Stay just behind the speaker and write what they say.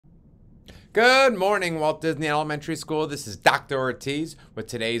Good morning, Walt Disney Elementary School. This is Dr. Ortiz with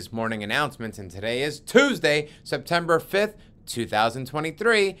today's morning announcements, and today is Tuesday, September 5th,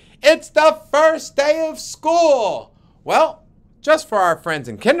 2023. It's the first day of school. Well, just for our friends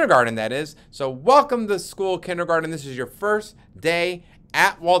in kindergarten, that is. So welcome to school, kindergarten. This is your first day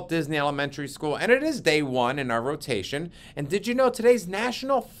at Walt Disney Elementary School, and it is day one in our rotation. And did you know today's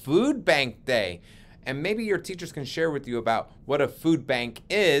National Food Bank Day? And maybe your teachers can share with you about what a food bank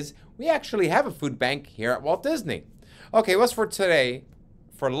is. We actually have a food bank here at Walt Disney. Okay, what's for today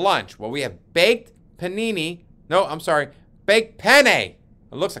for lunch? Well, we have baked panini. No, I'm sorry, baked penne. It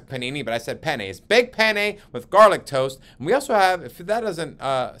looks like panini, but I said penne. It's baked penne with garlic toast. And we also have, if that doesn't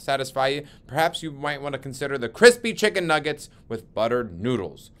satisfy you, perhaps you might want to consider the crispy chicken nuggets with buttered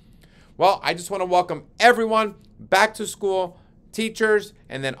noodles. Well, I just want to welcome everyone back to school, teachers,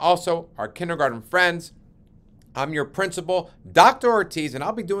 and then also our kindergarten friends. I'm your principal, Dr. Ortiz, and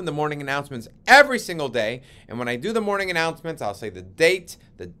I'll be doing the morning announcements every single day. And when I do the morning announcements, I'll say the date,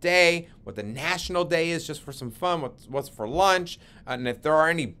 the day, what the national day is, just for some fun, what's for lunch, and if there are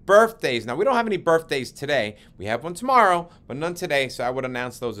any birthdays. Now, we don't have any birthdays today. We have one tomorrow, but none today, so I would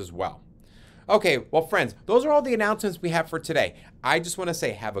announce those as well. Okay, well, friends, those are all the announcements we have for today. I just want to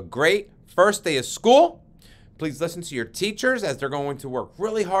say have a great first day of school. Please listen to your teachers as they're going to work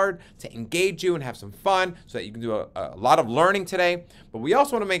really hard to engage you and have some fun so that you can do a lot of learning today. But we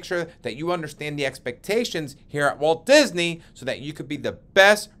also want to make sure that you understand the expectations here at Walt Disney so that you could be the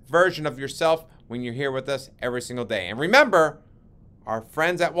best version of yourself when you're here with us every single day. And remember, our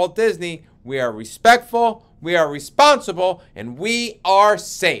friends at Walt Disney, we are respectful, we are responsible, and we are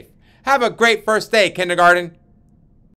safe. Have a great first day, kindergarten.